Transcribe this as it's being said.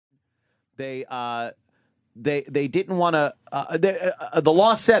They didn't want to. The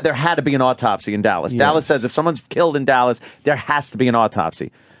law said there had to be an autopsy in Dallas. Yes. Dallas says if someone's killed in Dallas, there has to be an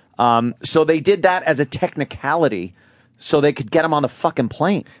autopsy. So they did that as a technicality, so they could get him on the fucking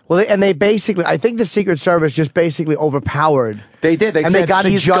plane. Well, they basically, I think the Secret Service just basically overpowered. They did. They said they got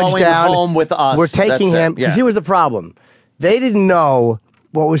a judge down. Home with us. We're taking him because here was the problem. They didn't know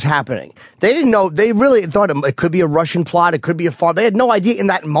what was happening. They didn't know. They really thought it could be a Russian plot. It could be a fall. They had no idea in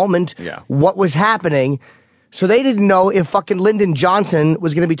that moment what was happening. So they didn't know if fucking Lyndon Johnson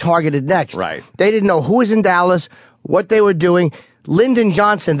was going to be targeted next. Right. They didn't know who was in Dallas, what they were doing. Lyndon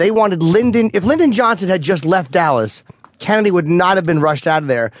Johnson, they wanted Lyndon. If Lyndon Johnson had just left Dallas, Kennedy would not have been rushed out of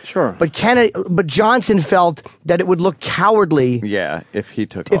there. Sure. But Johnson felt that it would look cowardly. Yeah, if he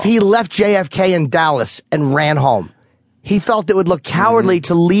took If he left JFK in Dallas and ran home. He felt it would look cowardly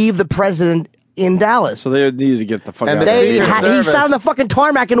to leave the president in Dallas. So they needed to get the fuck out of there. He sat on the fucking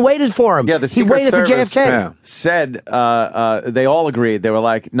tarmac and waited for him. Yeah, he waited for JFK. Said they all agreed. They were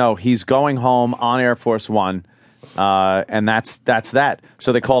like, no, he's going home on Air Force One, and that's that.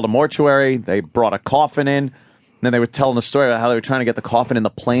 So they called a mortuary. They brought a coffin in. And then they were telling the story about how they were trying to get the coffin in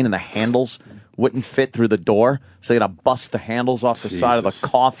the plane, and the handles wouldn't fit through the door. So they had to bust the handles off the side of the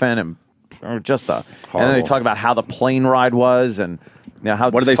coffin, and just and then they talk about how the plane ride was, and how.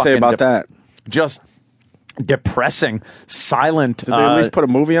 What did they say about that? Just depressing, silent. Did they at least put a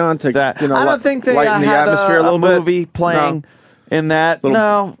movie on to I don't think they lighten the had atmosphere a little bit? Movie playing in that.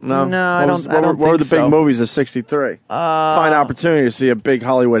 No. I don't. What were the big movies of '63? Fine opportunity to see a big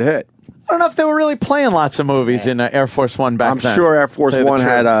Hollywood hit. I don't know if they were really playing lots of movies in Air Force One back then. I'm sure Air Force One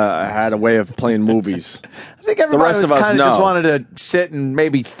had a way of playing movies. I think everybody the rest of us just wanted to sit and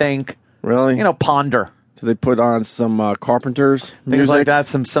maybe think. Really? Ponder. So they put on some Carpenters Things music? like that,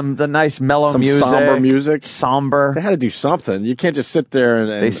 the nice mellow music. Some somber music. Somber. They had to do something. You can't just sit there and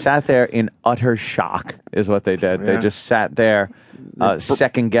They sat there in utter shock, is what they did. Yeah. They just sat there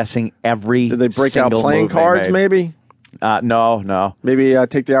second-guessing every Did they break out playing cards, maybe? No. Maybe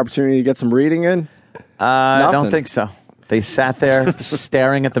take the opportunity to get some reading in? I don't think so. They sat there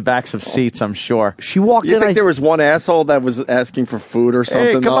staring at the backs of seats, I'm sure. She walked in. You think there was one asshole that was asking for food or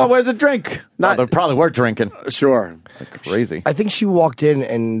something? Hey, come on, where's a drink? They probably were drinking. Sure. Like crazy. I think she walked in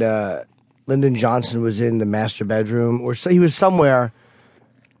and Lyndon Johnson was in the master bedroom, or so he was somewhere,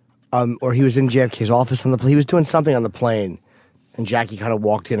 or he was in JFK's office on the plane. He was doing something on the plane. And Jackie kind of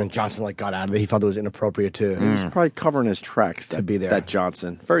walked in, and Johnson got out of it. He felt it was inappropriate too. He was probably covering his tracks to be there. That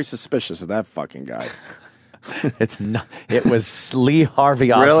Johnson, very suspicious of that fucking guy. It's not. It was Lee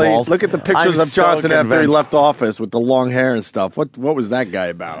Harvey Oswald. Really? Look at the pictures of Johnson after he left office with the long hair and stuff. What was that guy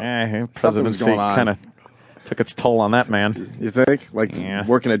about? Something was going on. Kind of took its toll on that man. You think? Working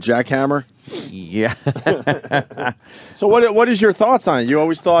a jackhammer? Yeah. So what is your thoughts on it? You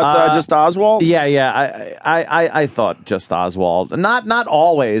always thought just Oswald? Yeah. I thought just Oswald. Not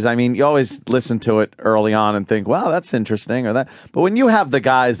always. I mean, you always listen to it early on and think, wow, that's interesting or that. But when you have the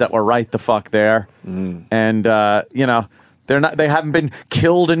guys that were right the fuck there, and they haven't been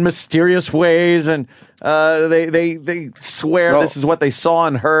killed in mysterious ways, and they swear this is what they saw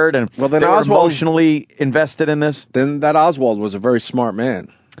and heard, and then they Oswald, were emotionally invested in this. Then that Oswald was a very smart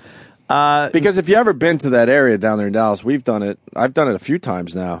man. Because if you ever been to that area down there in Dallas, we've done it. I've done it a few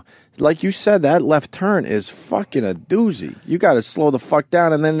times now. Like you said, that left turn is fucking a doozy. You got to slow the fuck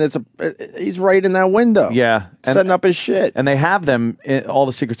down, and then he's right in that window. Yeah, setting up his shit. And they have them, all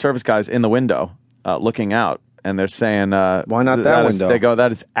the Secret Service guys, in the window, looking out, and they're saying, "Why not that window?" They go,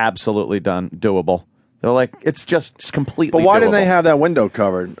 "That is absolutely doable." They're like, it's just completely But why doable. didn't they have that window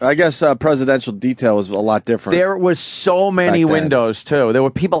covered? I guess presidential detail is a lot different. There was so many windows, too. There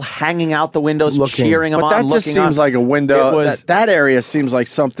were people hanging out the windows, cheering them on. But that just seems like a window. That area seems like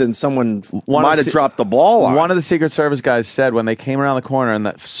something someone might have dropped the ball on. One of the Secret Service guys said when they came around the corner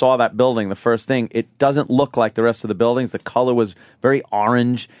and saw that building, the first thing, it doesn't look like the rest of the buildings. The color was very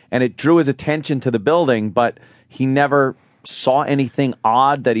orange, and it drew his attention to the building, but he never saw anything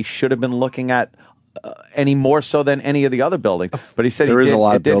odd that he should have been looking at. Any more so than any of the other buildings. But he said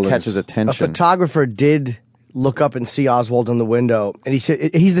it did catch his attention. A photographer did look up and see Oswald in the window, and he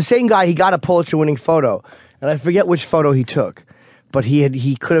said he's the same guy. He got a Pulitzer-winning photo, and I forget which photo he took, but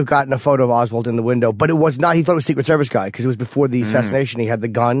he could have gotten a photo of Oswald in the window, but it was not. He thought it was a Secret Service guy because it was before the assassination. He had the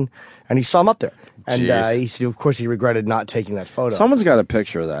gun, and he saw him up there, and he said, of course, he regretted not taking that photo. Someone's got a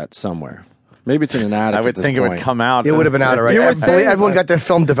picture of that somewhere. Maybe it's in an attic. I would think it would come out. It would have been out already. Everyone got their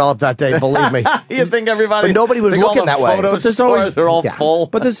film developed that day. Believe me. You think everybody? But nobody was looking that way. But there's always they're all full.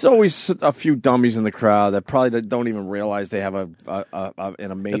 But there's always a few dummies in the crowd that probably don't even realize they have an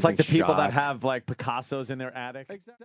amazing. It's like the people shot. that have like Picassos in their attic. Exactly.